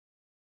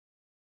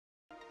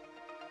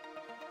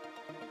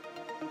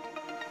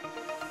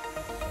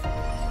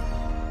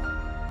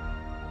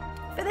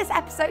this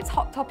episode's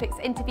Hot Topics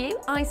interview,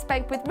 I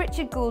spoke with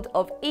Richard Goold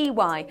of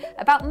EY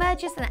about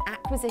mergers and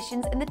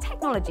acquisitions in the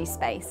technology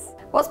space.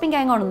 What's been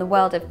going on in the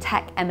world of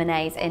tech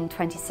M&As in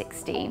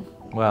 2016?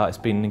 Well, it's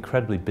been an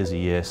incredibly busy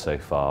year so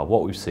far.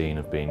 What we've seen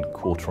have been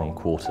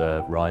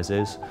quarter-on-quarter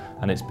rises,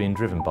 and it's been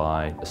driven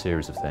by a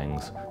series of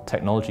things.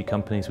 Technology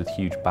companies with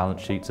huge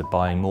balance sheets are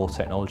buying more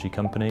technology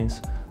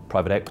companies.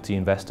 Private equity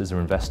investors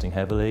are investing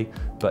heavily,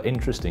 but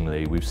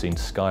interestingly, we've seen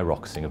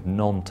skyrocketing of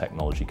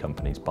non-technology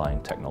companies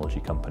buying technology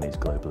companies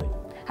globally.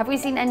 Have we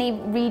seen any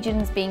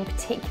regions being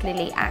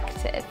particularly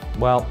active?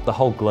 Well, the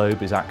whole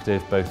globe is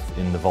active, both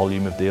in the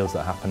volume of deals that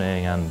are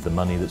happening and the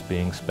money that's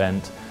being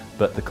spent.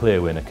 But the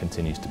clear winner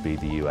continues to be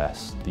the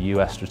US. The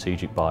US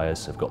strategic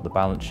buyers have got the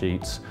balance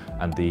sheets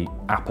and the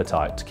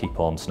appetite to keep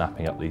on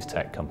snapping up these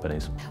tech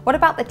companies. What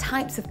about the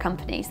types of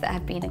companies that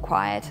have been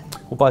acquired?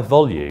 Well, by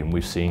volume,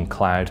 we've seen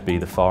cloud be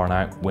the far and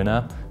out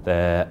winner.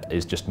 There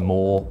is just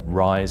more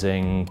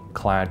rising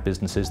cloud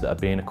businesses that are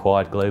being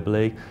acquired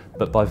globally.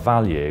 But by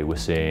value, we're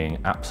seeing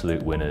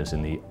absolute winners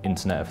in the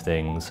Internet of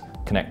Things,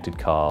 connected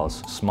cars,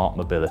 smart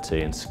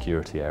mobility and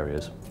security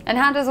areas. And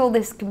how does all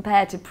this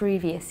compare to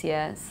previous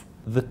years?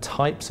 The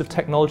types of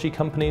technology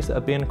companies that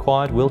are being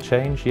acquired will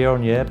change year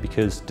on year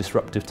because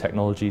disruptive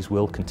technologies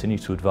will continue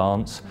to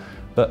advance,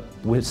 but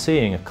we're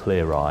seeing a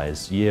clear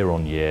rise year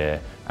on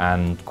year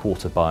and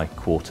quarter by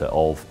quarter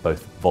of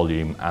both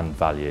volume and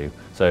value.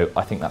 So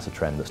I think that's a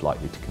trend that's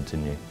likely to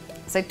continue.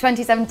 So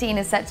 2017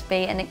 is set to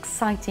be an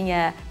exciting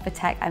year for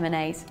tech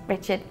M&As.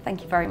 Richard,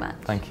 thank you very much.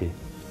 Thank you.